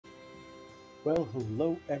Well,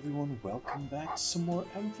 hello everyone, welcome back to some more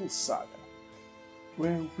Anvil Saga,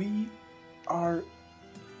 where we are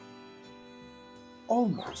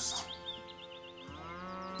almost,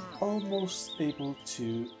 almost able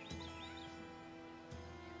to,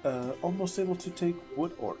 almost able to take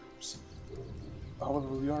wood orders. However,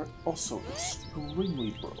 we are also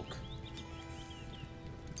extremely broke.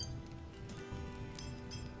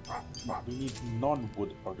 We need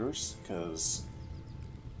non-wood orders, because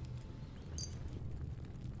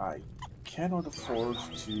I cannot afford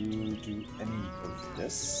to do any of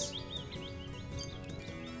this.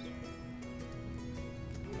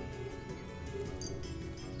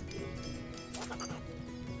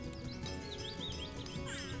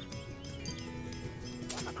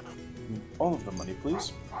 All of the money,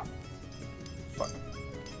 please. Fuck.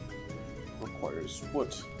 Requires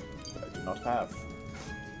wood that I do not have.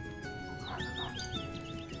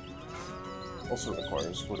 Also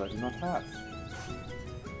requires wood I do not have.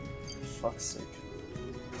 For fuck's sake.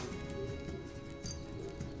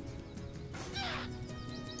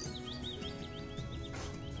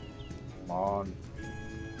 Come on.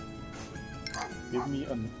 Give me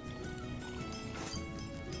a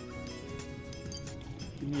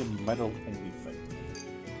metal only thing.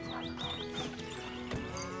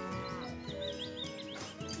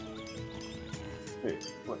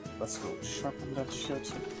 Wait, what? Let's go sharpen that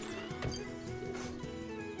shit.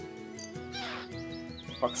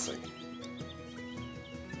 Fuck's sake.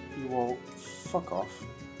 You all fuck off.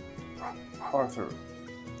 Arthur,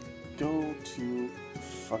 go to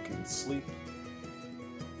fucking sleep.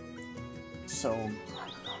 So,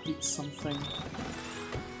 eat something.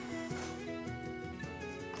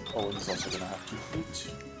 Owen is also gonna have to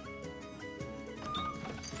eat.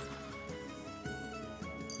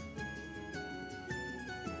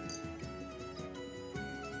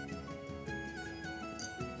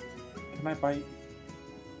 Can I buy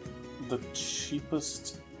the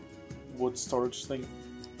cheapest wood storage thing?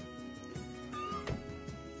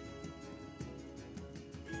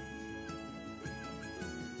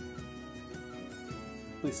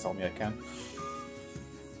 Please tell me I can.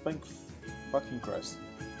 Thank fucking Christ.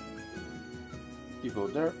 You go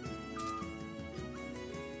there.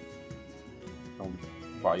 I'll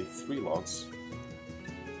buy 3 logs.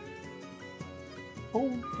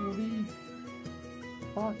 Holy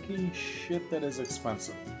fucking shit, that is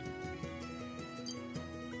expensive.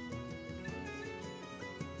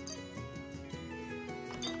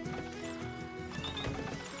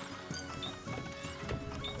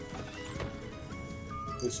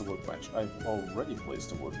 Place a workbench. I've already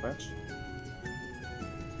placed a workbench.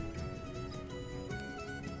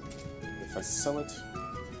 If I sell it,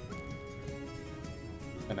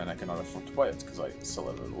 and then I cannot afford to buy it because I sell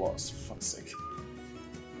it at a loss. For fuck's sake.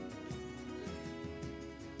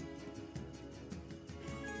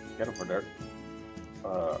 Get over there.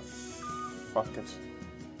 Fuck it.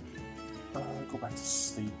 Go back to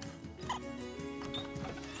sleep.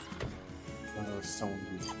 Stone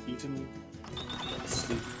you've eaten.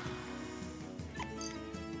 Sleep.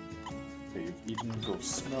 Okay, you've eaten, go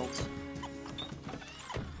smelt.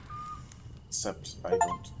 Except I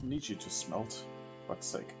don't need you to smelt, for fuck's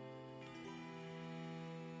sake.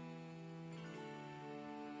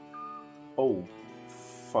 Oh,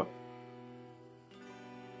 fuck.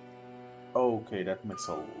 Okay, that makes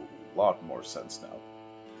a lot more sense now.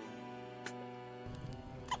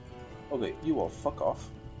 Okay, you all fuck off.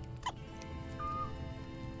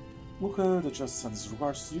 Luca, the just sends his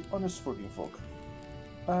regards to you honest working folk.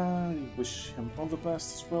 I wish him all the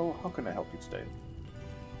best as well. How can I help you today?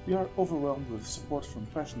 We are overwhelmed with support from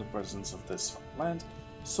passionate residents of this land,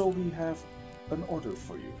 so we have an order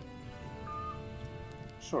for you.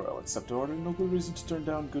 Sure, I'll accept the order. No good reason to turn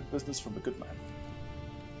down good business from a good man.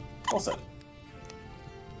 All said.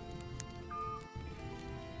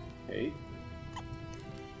 Okay.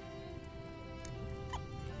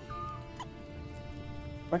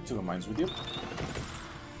 Back to the mines with you.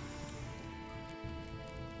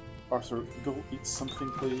 Arthur, go eat something,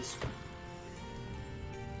 please.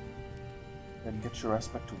 And get your ass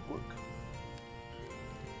back to work.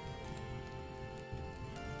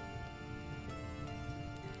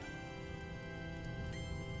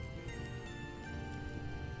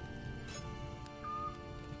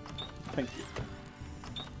 Thank you.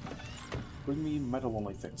 Bring me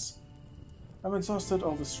metal-only things. I'm exhausted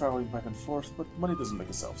all this traveling back and forth, but money doesn't make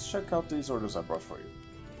itself. Check out these orders I brought for you.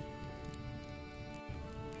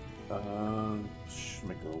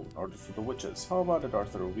 Make an order for the witches. How about it,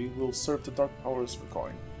 Arthur? We will serve the dark powers for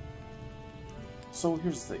coin. So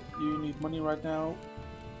here's the thing. You need money right now?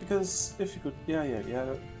 Because if you could...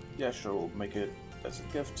 Yeah, sure, we'll make it as a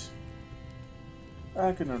gift.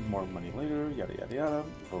 I can earn more money later, yada yada yada.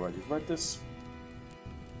 You've already read this.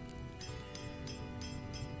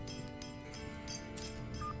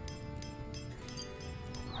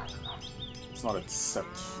 It's not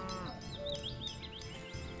accept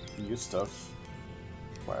new stuff,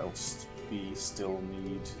 whilst we still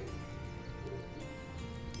need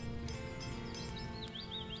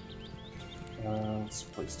let's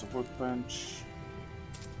place the workbench.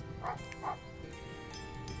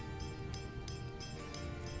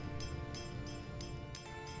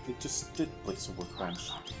 It just did place a workbench.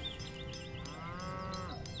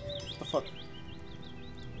 What the fuck?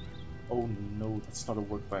 Oh no, that's not a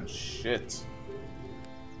workbench. Shit.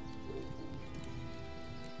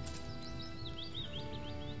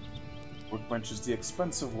 Workbench is the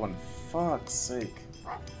expensive one. Fuck's sake.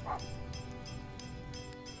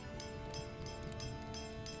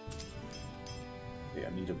 Okay, I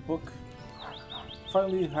need a book.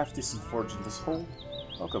 Finally, half-decent forge in this hole.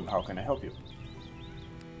 Welcome, how can I help you?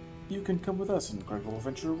 You can come with us, an incredible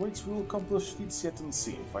adventure awaits. We will accomplish feats yet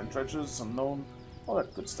unseen, find treasures unknown, all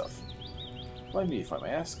that good stuff. Why me, if I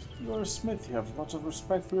may ask? You are a smith, you have lots of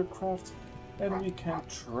respect for your craft, and we can't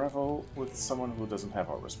travel with someone who doesn't have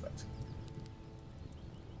our respect.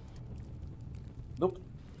 Nope.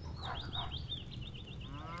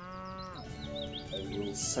 I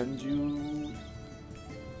will send you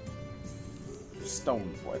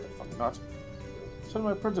stones, why the fuck not? Send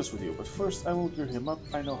my apprentice with you, but first I will gear him up.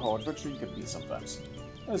 I know how adventuring can be sometimes.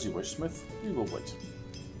 As you wish, Smith. We will wait.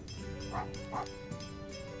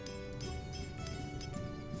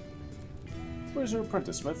 Where's your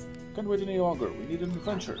apprentice, Smith? Can't wait any longer. We need an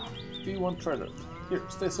adventure. Do you want treasure? Here,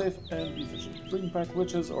 stay safe and be vigilant. Bring back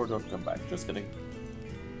witches or don't come back. Just kidding.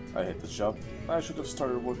 I hate this job. I should have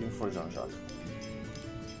started working for Jean-Jacques.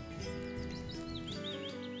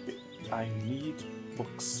 Okay, I need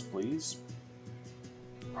books, please.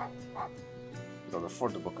 In order for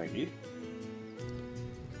the book I need.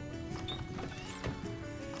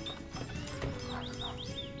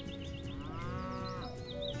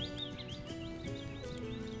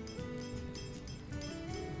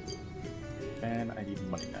 And I need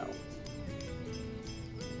money now.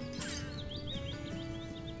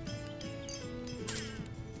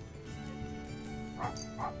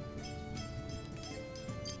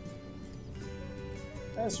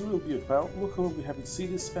 As you will be a pal, Luca will be happy to see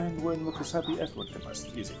this, and when Luca's happy, everyone can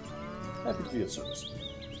rest easy. Happy to be of service.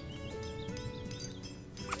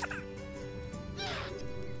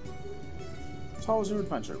 So how was your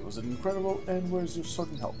adventure? Was it incredible, and where's your sword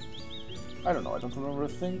and help? I don't know, I don't remember a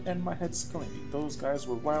thing, and my head's killing me. Those guys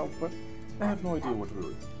were wild, but I have no idea what we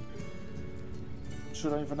were.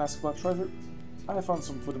 Should I even ask about treasure? I found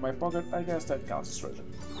some food in my pocket, I guess that counts as treasure.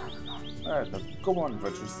 Alright, now go on,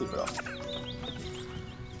 adventure, sleep it off.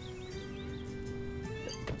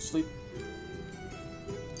 Sleep.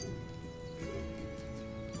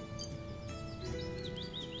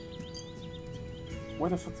 Why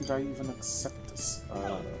the fuck did I even accept this?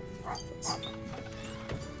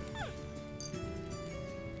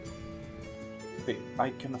 Okay, I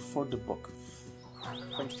can afford the book.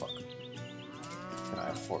 Thank fuck. Can I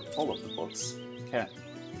afford all of the books? Can.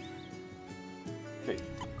 Okay,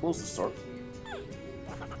 close the store.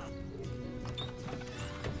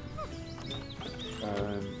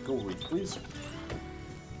 Go read, please.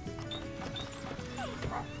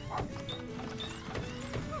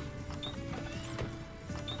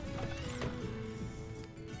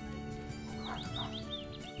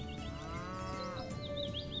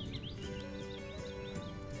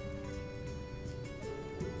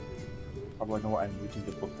 How do I know I'm reading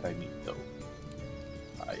the book that I need, though?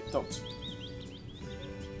 I don't.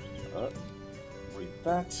 Read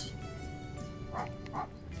that.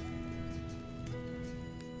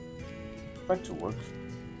 Back to work.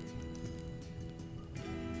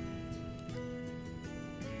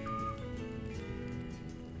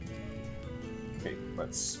 Okay,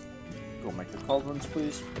 let's go make the cauldrons,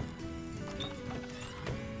 please.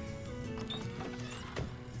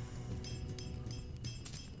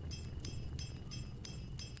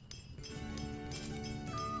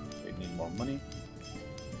 Okay, need more money.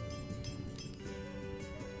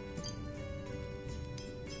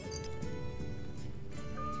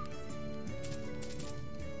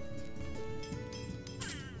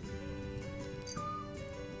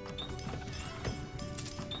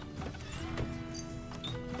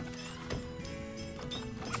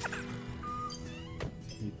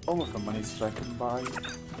 All of the money so I can buy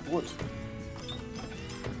wood.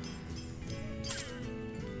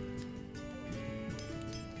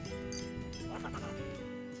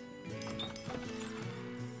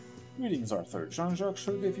 Greetings, Arthur. Jean-Jacques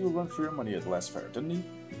sure gave you a run for your money at the last fair, didn't he?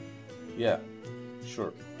 Yeah,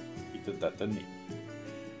 sure. He did that, didn't he?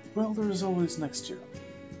 Well, there is always next year.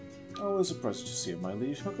 Always a pleasure to see you, my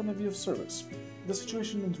liege. How can I be of service? The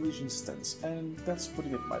situation in the region is tense, and that's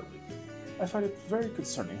putting it mildly. I find it very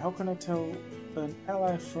concerning. How can I tell an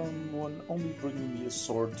ally from one only bringing me a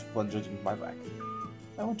sword to plunge it into my back?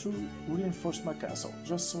 I want to reinforce my castle,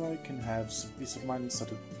 just so I can have some peace of mind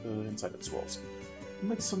inside its walls.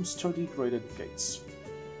 Make some sturdy graded gates.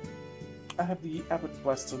 I have the abbot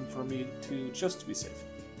bless them for me just to be safe.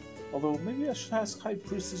 Although maybe I should ask High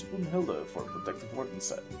Priestess Brunhilde for a protective word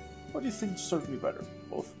instead. What do you think served me better?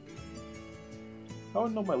 Both? I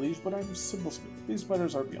don't know, my liege, but I'm simplesmith. These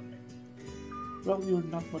matters are beyond me. Well, you're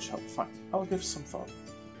not much help. Fine. I'll give some thought.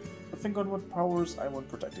 But think on what powers I want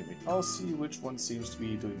protecting me. I'll see which one seems to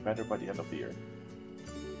be doing better by the end of the year.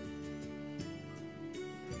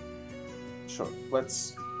 Sure,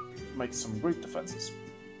 let's make some great defenses.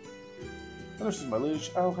 Understood, my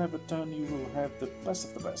liege. I'll have it done. You will have the best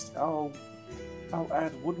of the best. I'll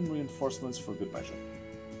add wooden reinforcements for good measure.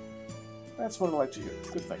 That's what I like to hear.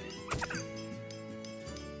 Good thinking.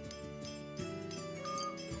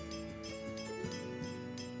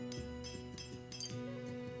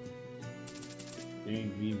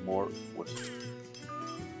 Bring me more wood.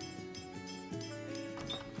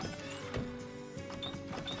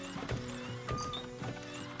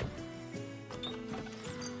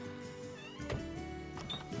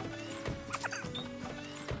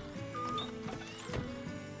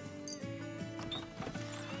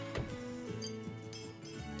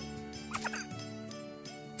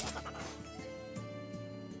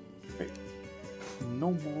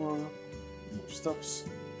 No more stuffs.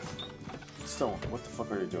 Stone, what the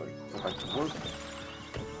fuck are you doing? Go back to work.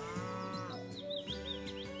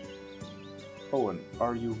 Owen,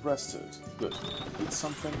 are you rested? Good. Eat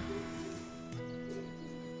something.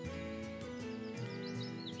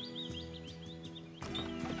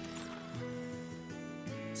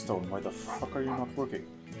 Stone, why the fuck are you not working?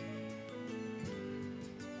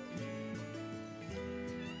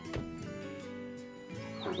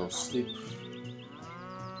 Go go sleep.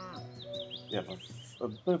 You have a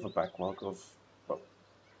bit of a backlog of, well,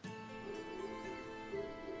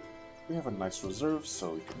 we have a nice reserve,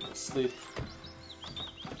 so you can go sleep.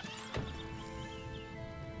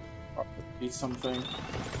 Eat something, and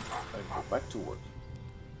go back to work.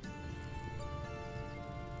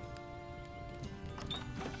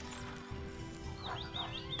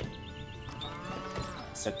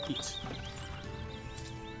 I said eat.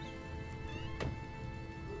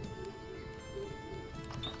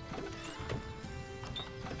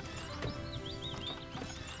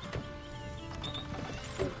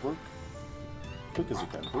 Work quick as you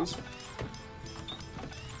can, please.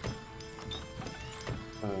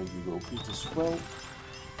 You go eat as well.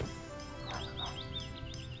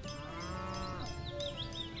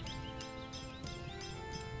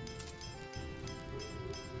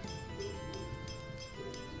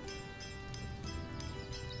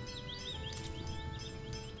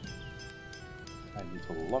 I need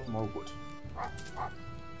a lot more wood.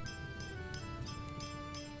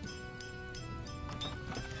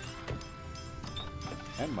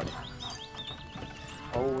 And money.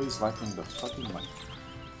 Always lacking the fucking money.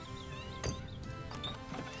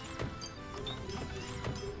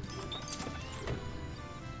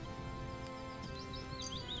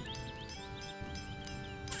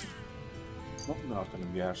 Nope, not gonna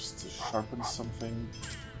be asked to sharpen something.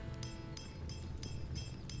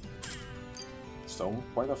 So,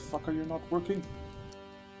 why the fuck are you not working?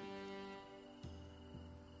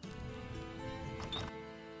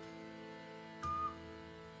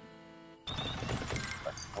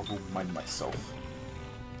 I'll go mind myself.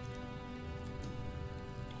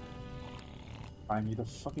 I need a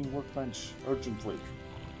fucking workbench, urgently.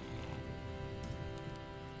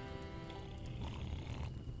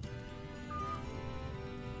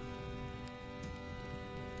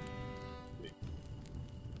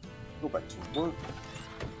 Go back to work.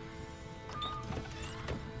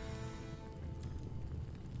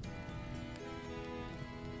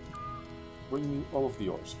 Bring me all of the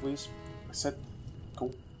ores, please. I said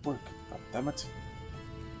go work, god damn it.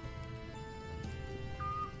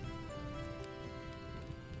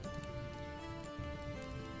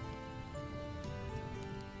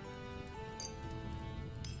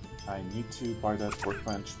 I need to buy that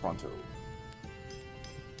workbench pronto.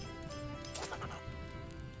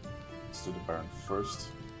 Let's do the Baron first.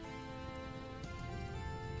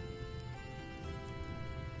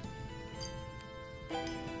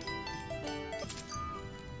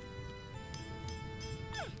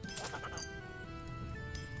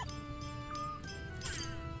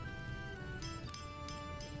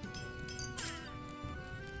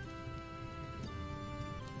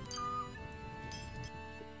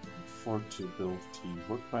 afford to build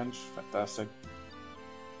the workbench. Fantastic.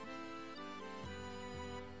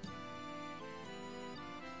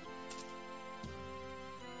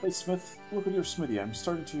 Hey Smith, look at your smithy. I'm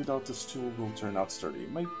starting to doubt this tool will turn out sturdy.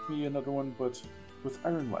 Might be another one, but with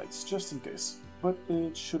iron legs, just in case. But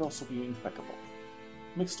it should also be impeccable.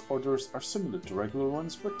 Mixed orders are similar to regular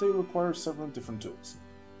ones, but they require several different tools.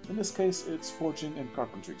 In this case, it's forging and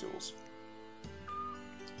carpentry tools.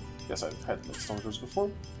 Yes, I've had mixed orders before.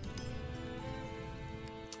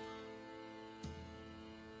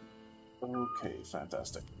 Okay,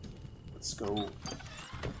 fantastic. Let's go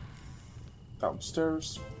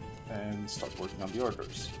downstairs and start working on the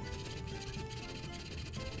orders.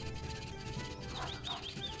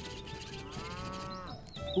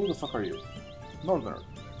 Who the fuck are you? Northerner.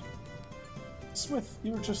 Smith,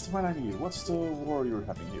 you're just the man I need. What's the war you're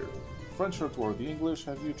having here? French or war, the English?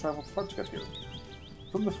 Have you traveled far to get here?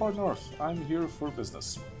 From the far north. I'm here for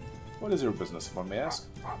business. What is your business, if I may ask?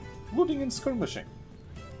 Looting and skirmishing.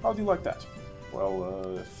 How do you like that?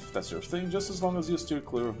 Well, if that's your thing, just as long as you steer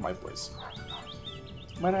clear of my place.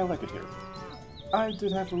 Man, I like it here. I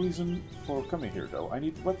did have a reason for coming here, though. I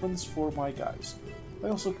need weapons for my guys. I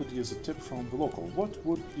also could use a tip from the local. What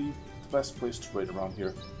would be the best place to raid around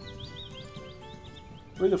here?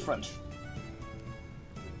 Raid the French.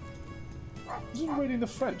 Isn't raiding the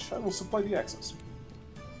French? I will supply the access.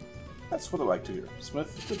 That's what I like to hear.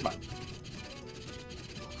 Smith, good man.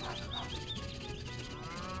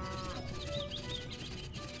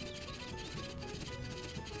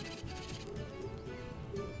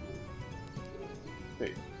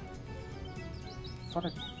 Hey. I thought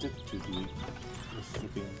I did do the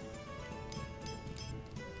flipping...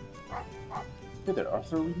 Hey there,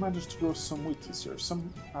 Arthur. We managed to grow some wheat this year,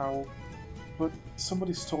 somehow, but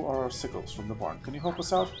somebody stole our sickles from the barn. Can you help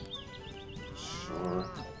us out? Sure.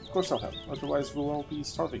 Of course I'll help. Otherwise we'll all be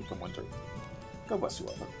starving from winter. God bless you,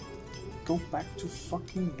 Arthur. Go back to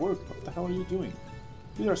fucking work. What the hell are you doing?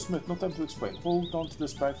 Peter Smith, no time to explain. Hold on to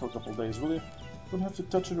this bag for a couple of days, will you? Don't have to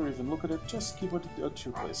touch it or even look at it. Just keep it at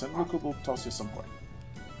your place, and Luca will toss you some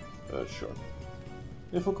coin. Sure.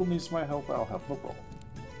 If Luca needs my help, I'll help. No problem.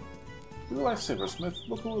 You're a lifesaver, Smith.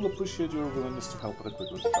 Luca will appreciate your willingness to help at a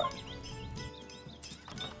quick little time.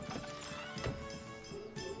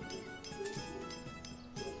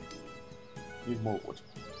 Need more wood.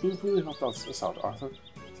 You've really helped us out, Arthur.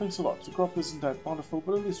 Thanks a lot. The crop isn't that bountiful,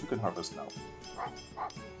 but at least we can harvest now.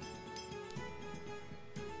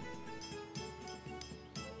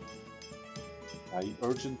 I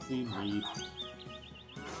urgently need...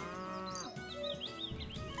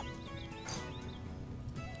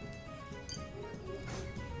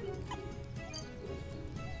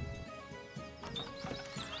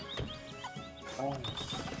 Oh,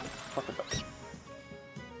 fuck it up.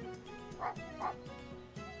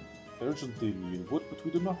 I urgently need wood, but we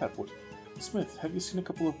do not have wood. Smith, have you seen a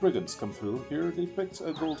couple of brigands come through here? They picked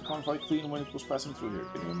a gold convoy clean when it was passing through here.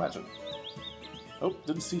 Can you imagine? Oh,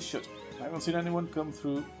 didn't see shit. I haven't seen anyone come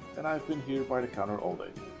through, and I've been here by the counter all day.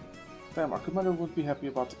 Damn, our commander won't be happy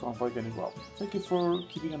about the convoy getting robbed. Thank you for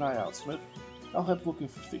keeping an eye out, Smith. I'll keep looking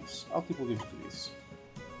for thieves.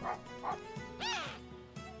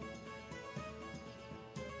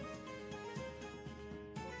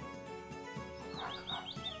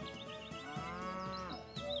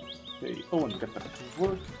 Okay, Owen, get back to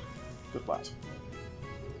work. Good lad.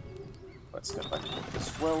 Let's get back to work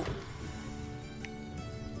as well.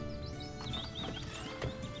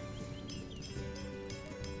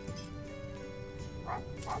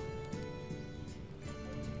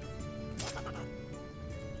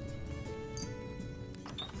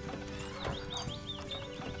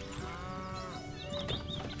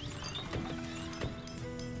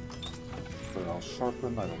 But I'll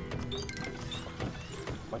sharpen. I don't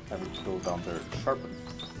like having to go down there and sharpen.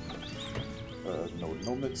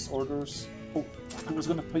 No mixed orders. Oh, he was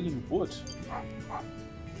gonna pay in wood.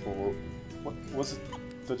 Or what was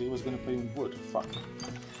it that he was gonna pay in wood? Fuck.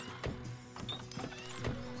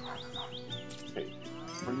 Okay,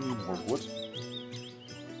 bring me more wood.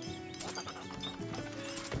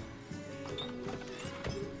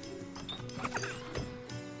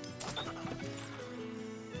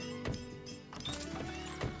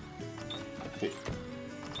 Okay,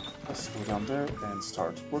 let's go down there and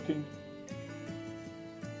start working.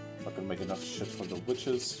 Not gonna make enough shit for the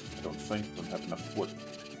witches. I don't think. Don't have enough wood.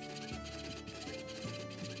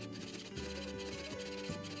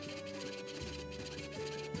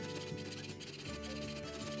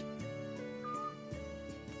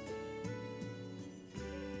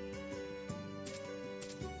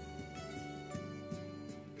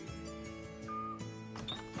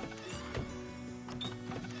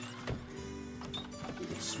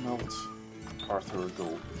 smelled Arthur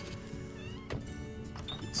go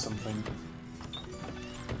eat something.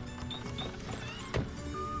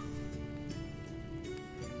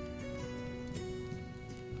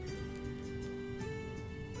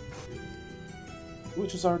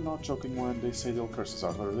 Witches are not joking when they say they'll curse us,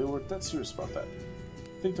 Arthur. They were dead serious about that.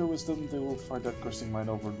 Take their wisdom, they will find that cursing mine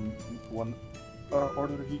over one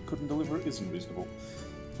order he couldn't deliver isn't reasonable.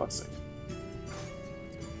 Fuck's sake.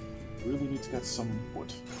 Really need to get some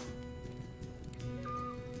wood.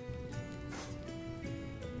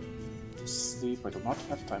 Sleep. I do not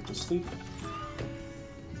have time to sleep.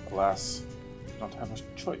 Alas, I don't have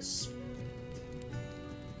a choice.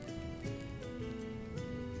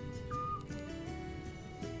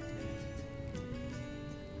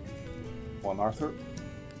 One, Arthur.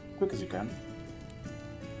 Quick as you can.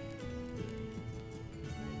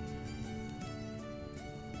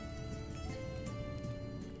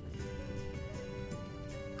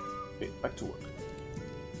 Okay, back to work.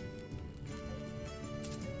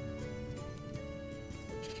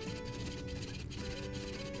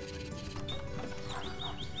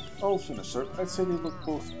 All finished, sir. I'd say they look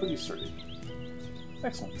both pretty sturdy.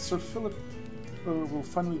 Excellent. Sir Philip will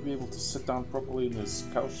finally be able to sit down properly in this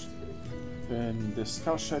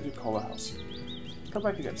cow shed you call a house. Come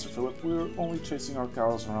back again, Sir Philip. We're only chasing our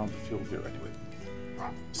cows around the field here anyway.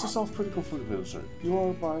 It's self-critical for the villager. You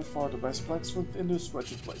are by far the best blacksmith in this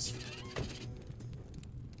wretched place.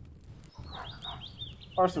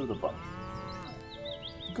 Arthur the Bum.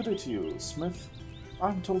 Good day to you, Smith.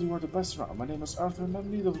 I'm told you are the best around. My name is Arthur and I'm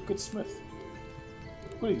in need of a good smith.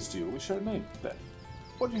 Greetings to you. We share a name, then.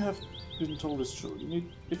 What you have been told is true.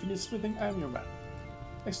 If you need smithing, I am your man.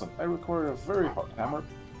 Excellent. I require a very hard hammer,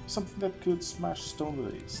 something that could smash stone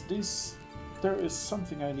with ease. There is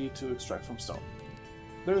something I need to extract from stone.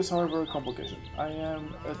 There is, however, a complication. I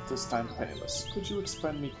am at this time penniless. Could you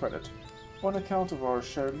expend me credit? On account of our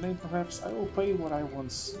shared name, perhaps, I will pay what I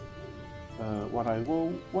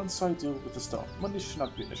will once I deal with the stone. Money should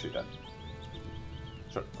not be an issue then.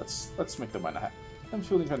 Sure, let's make the man a hammer. I'm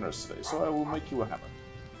feeling generous today, so I will make you a hammer.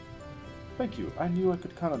 Thank you. I knew I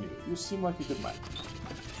could count on you. You seem like a good man.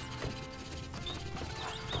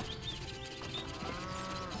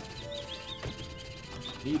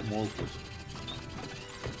 Need more wood.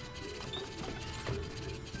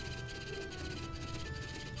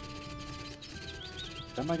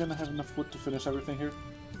 Am I gonna have enough wood to finish everything here?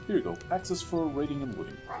 Here you go. Axes for raiding and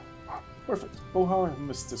wooding. Perfect. Oh, how I've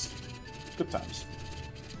missed this. Good times.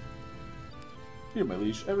 Here, my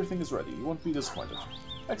liege. Everything is ready. You won't be disappointed.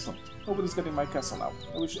 Excellent. Nobody's getting my castle now.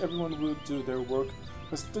 I wish everyone would do their work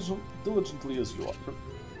as diligently as you are.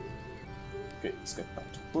 Okay, let's get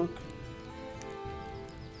back to work.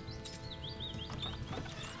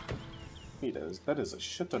 Hey, that is a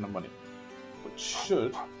shit ton of money. Which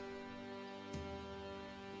should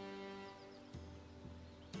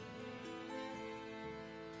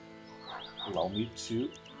allow me to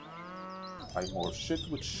buy more shit,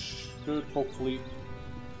 which should hopefully...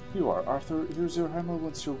 Here you are, Arthur. Here's your hammer.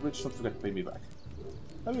 Once you're rich, don't forget to pay me back.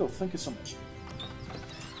 I will. Thank you so much.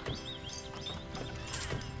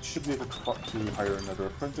 Should be able to hire another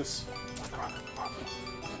apprentice.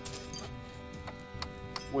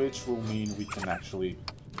 Which will mean we can actually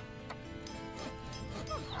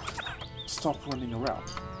stop running around.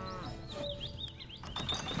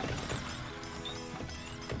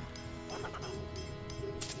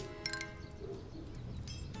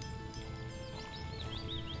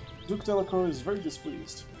 Duke Delacour is very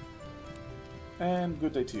displeased. And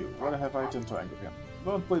good day to you. What have I done to anger him?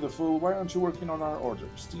 Don't play the fool. Why aren't you working on our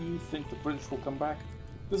orders? Do you think the British will come back?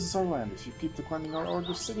 This is our land. If you keep declining our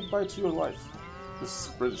orders, say goodbye to your life. This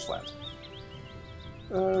is British land.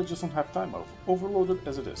 Just don't have time, overloaded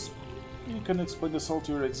as it is. You can explain this all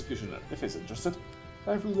to your executioner, if he's interested.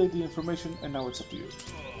 I've relayed the information, and now it's up to you.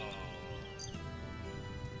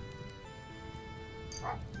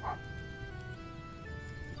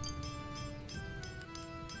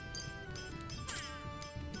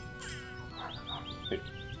 Okay,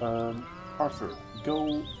 Arthur,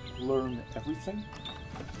 go learn everything.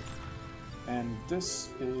 And this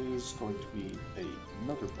is going to be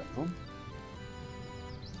another bedroom.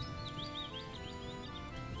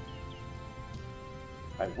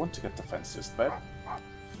 I want to get the fanciest bed.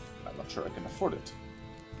 I'm not sure I can afford it.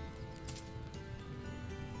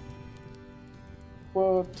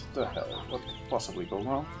 What the hell? What could possibly go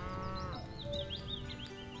wrong?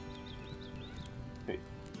 Okay.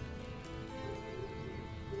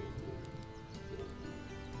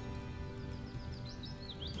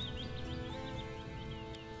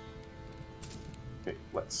 Okay,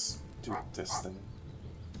 let's do this then.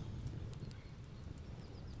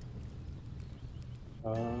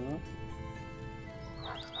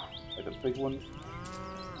 Like a big one.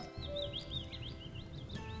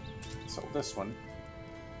 So this one.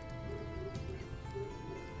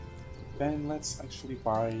 Then let's actually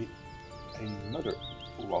buy another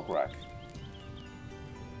log rack.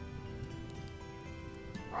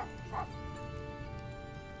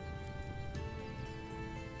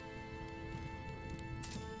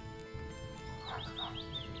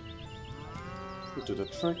 We'll do the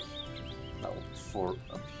trick. Now for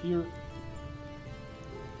up here.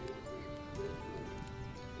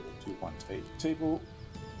 Do you want a table?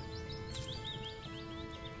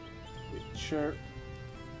 A chair.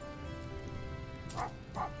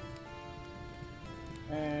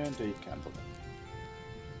 And a candle.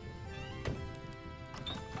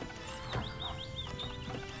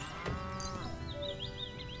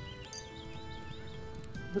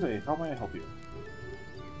 Good day, how may I help you?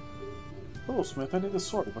 Hello, Smith. I need a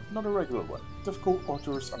sword, but not a regular one. Difficult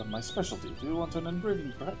orders are my specialty. Do you want an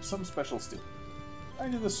engraving? Perhaps some special steel? I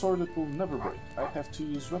need a sword that will never break. I have to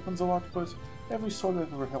use weapons a lot, but every sword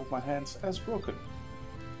I've ever held my hands has broken.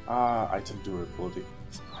 Ah, item durability.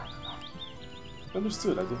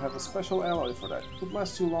 Understood, I do have a special alloy for that. It would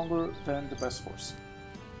last you longer than the best horse.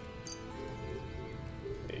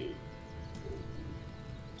 Do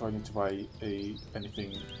I need to buy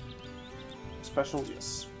anything special?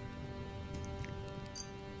 Yes.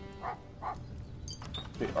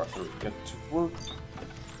 Okay, Arthur, get to work.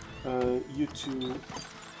 You two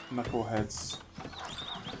knuckleheads.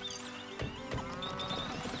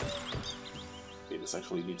 Okay, this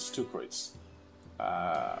actually needs 2 crates.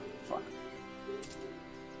 Fuck.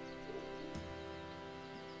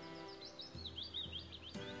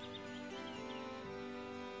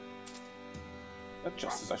 That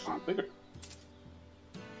chest is actually bigger.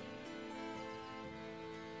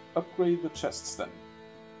 Upgrade the chests then.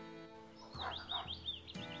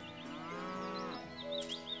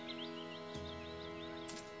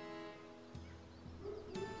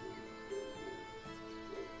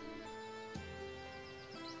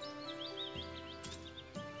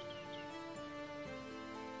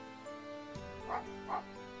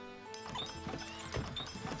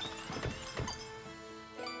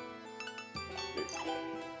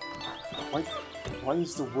 Why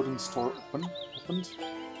is the wooden store opened?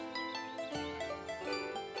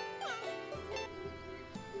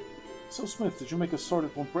 So Smith, did you make a sword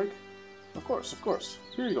that won't break? Of course, of course.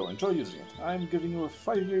 Here you go, enjoy using it. I'm giving you a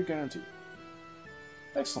 5-year guarantee.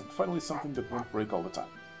 Excellent, finally something that won't break all the time.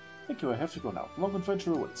 Thank you, I have to go now. Long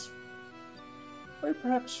adventure awaits. Are you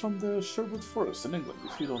perhaps from the Sherwood Forest in England?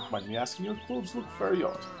 If you don't mind me asking, your clothes look very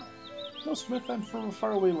odd. No, Smith, I'm from a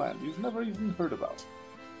faraway land you've never even heard about.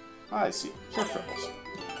 I see. Safe travels.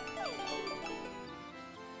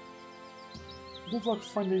 Good luck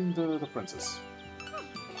finding the princess.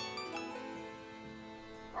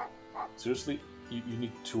 Seriously? You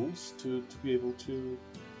need tools to be able to... You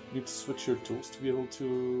need to switch your tools to be able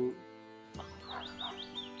to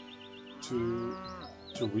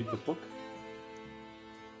read the book?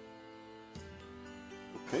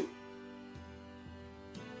 Okay.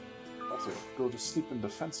 Also, go to sleep in the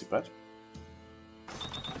fancy bed.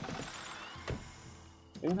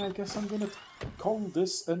 And I guess I'm gonna call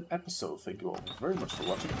this an episode. Thank you all very much for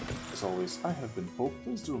watching. As always, I have been Pope.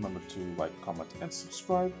 Please do remember to like, comment, and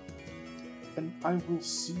subscribe. And I will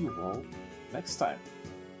see you all next time.